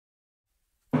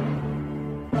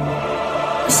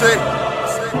See,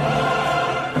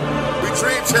 we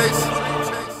dream chase,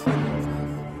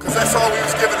 cause that's all we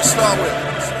was given to start with.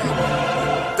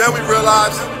 Then we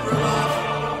realized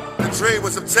the dream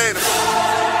was obtainable.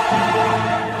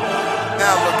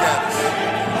 Now look at us.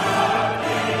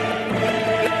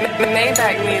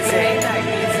 Maybach music.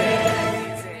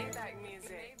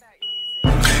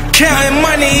 Counting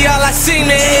money, all I see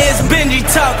is Benji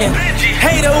talking.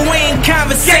 Hater, we ain't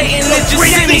conversating, it's just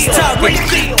Simmy's talking.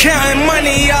 Counting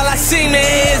money, all I see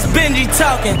is Benji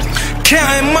talking.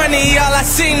 Counting money, all I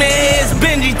see is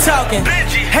Benji talking.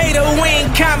 Hater, we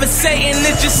ain't conversating,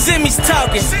 it's just Simmy's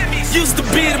talking. Used to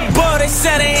be the boy, they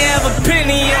said they have a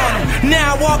penny on him.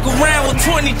 Now I walk around with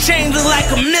 20 chains like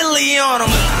 $1 million on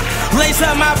them. Lace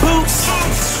up my boots,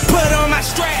 put on my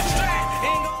strap.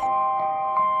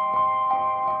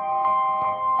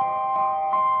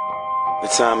 The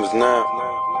time is now.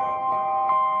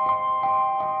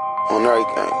 On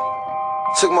everything.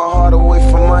 Took my heart away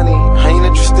from money. I ain't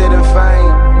interested in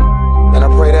fame, and I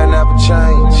pray that never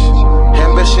change.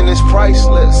 Ambition is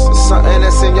priceless. It's something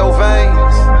that's in your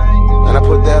veins, and I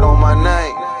put that on my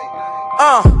name.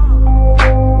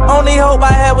 Only hope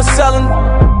I had was selling.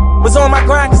 Was on my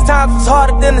grind cause times was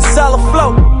harder than to sell a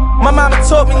float. My mama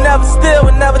taught me never steal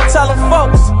and never telling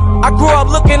folks. I grew up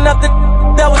looking up the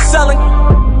that was selling.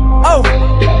 Oh,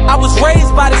 I was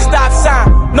raised by the stop sign.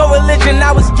 No religion,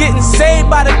 I was getting saved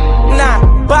by the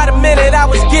 9. By the minute I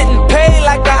was getting paid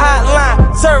like a hotline.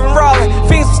 Serving rolling,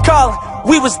 fiends was calling.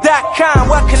 We was that kind,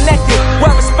 well connected, well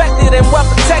respected and well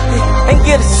protected. And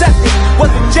get accepted,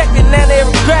 was rejected and they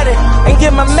regretted. And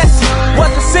get my message, was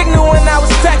a signal when I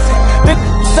was texting. The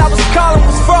I was calling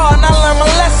was fraud and I learned my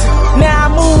lesson. Now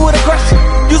I move with aggression,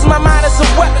 use my mind as a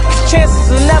weapon. Cause chances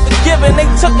are never given, they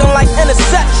took them like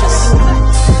interceptions.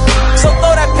 So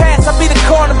throw that pass, I'll be the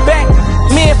cornerback.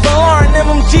 Me and Malone,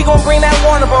 MMG gon' bring that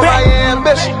Warner back. My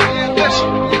ambition.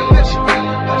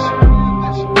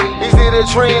 Easy to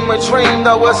dream a dream,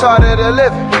 though it's harder to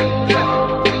live it.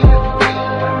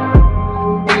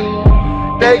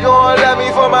 They gon' love me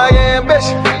for my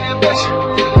ambition.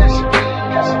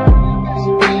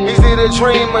 Easy to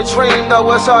dream a dream,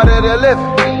 though it's harder to live it.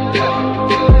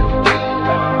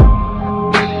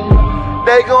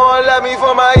 They gon' love me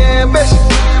for my ambition.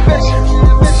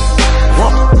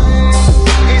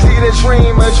 Easy to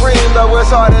dream a dream, though it's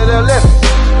harder to live it.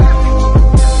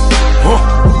 Look,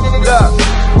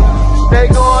 they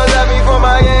gon' love me for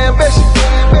my ambition.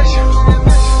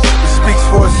 It speaks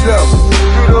for itself.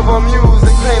 Beautiful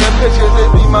music, painting pictures, it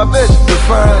be my vision.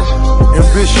 Define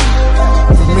ambition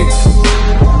for me.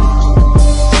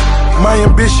 My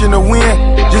ambition to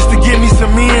win, just to give me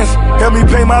some ends. Help me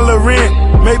pay my little rent,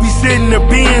 maybe sit in the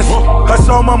bins. I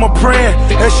saw mama praying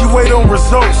as she wait on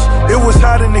results. It was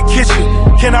hot in the kitchen,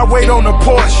 can I wait on the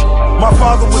porch? My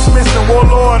father was missing,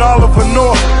 warlord Oliver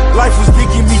North. Life was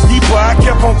digging me deeper, I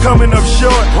kept on coming up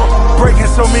short. Breaking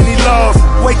so many laws,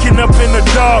 waking up in the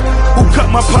dark. Who cut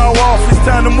my power off? It's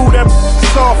time to move that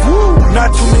soft.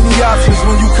 Not too many options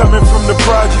when you coming from the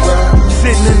projects.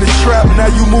 Sitting in the trap,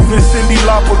 now you moving Cindy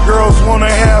Lauper. Girls wanna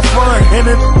have fun, and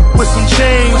then with some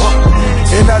change.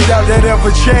 And I doubt that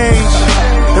ever change.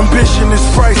 Ambition is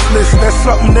priceless, that's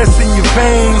something that's in your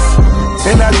veins.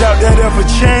 And I doubt that ever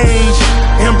change.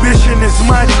 Ambition is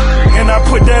mine, and I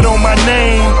put that on my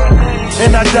name.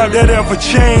 And I doubt that ever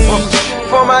change.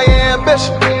 For my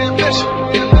ambition.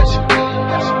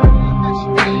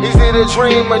 Easy to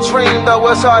dream a dream, though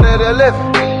it's harder to live it.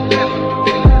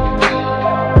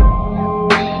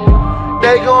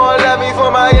 They gon' love me for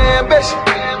my ambition.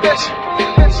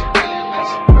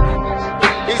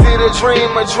 Easy to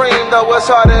dream a dream, though it's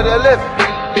harder to live it.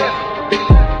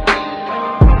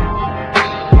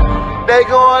 They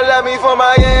gon' love me for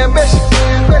my ambition.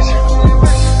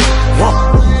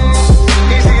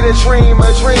 Easy to dream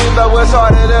a dream, though it's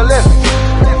harder to live it.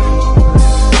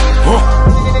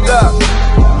 Look,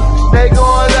 they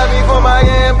gon' love me for my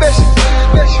ambition.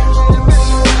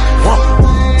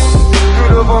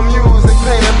 Beautiful music,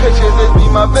 painting pictures, it be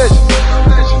my vision.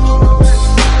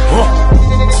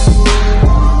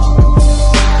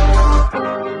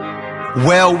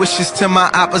 Well wishes to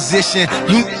my opposition.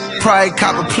 You probably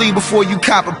cop a plea before you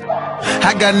cop a.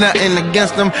 I got nothing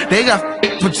against them, they got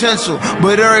potential.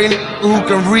 But every who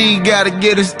can read gotta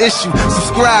get his issue.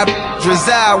 Subscribe,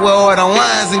 reside where all the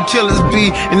lions and killers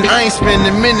be. And I ain't spending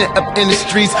a minute up in the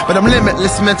streets, but I'm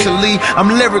limitless mentally. I'm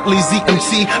lyrically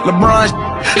ZMT, LeBron.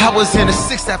 I was in the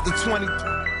 6th after 20.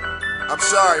 I'm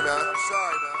sorry, man.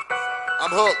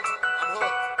 I'm hooked.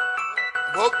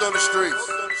 I'm hooked on the streets.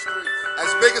 As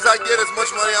big as I get, as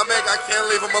much money I make, I can't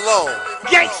leave them alone.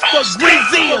 Gangsta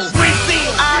Brazil.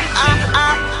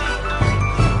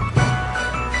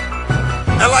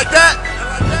 like that?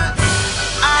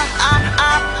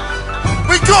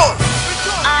 Makor.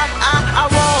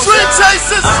 Dream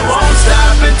chasers. I won't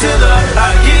stop until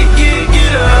I get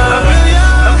up.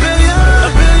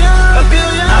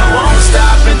 I won't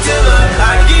stop until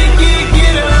I get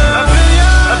up.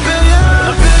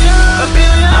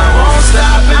 I won't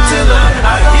stop until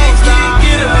I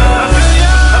get up.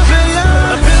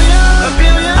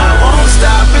 I won't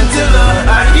stop until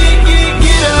I get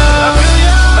up.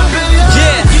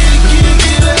 Yeah.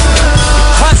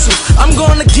 Hustle, I'm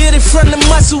gonna get it from the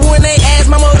muscle. When they ask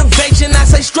my motivation, I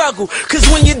say struggle. Cause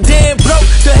when you're dead broke,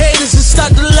 the haters will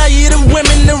start to love you. The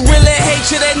women that really hate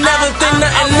you, they never think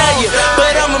nothing of you.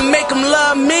 But I'ma make them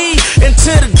love me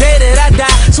until the day that I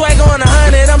die. Swag on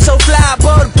 100, I'm so fly, I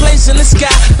bought a place in the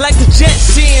sky. Like the jet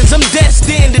scenes, I'm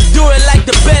destined to do it like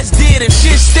the best did. If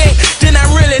shit stink, then I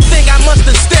really think I must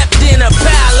have stepped in a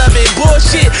pile of it.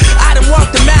 Bullshit, I done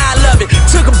walked a mile of it.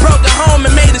 Took a broken home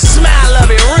and made a smile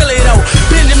of it. Really though,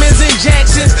 Benjamins and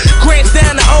Jacksons, Grants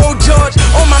down to Old George.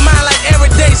 On my mind like every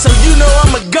day, so you know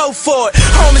I'ma go for it.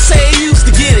 Homie say he used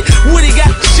to get it, what he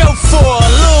got to show for?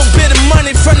 A little bit of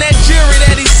money from that jewelry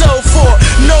that he sold for.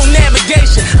 No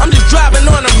navigation, I'm just driving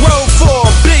on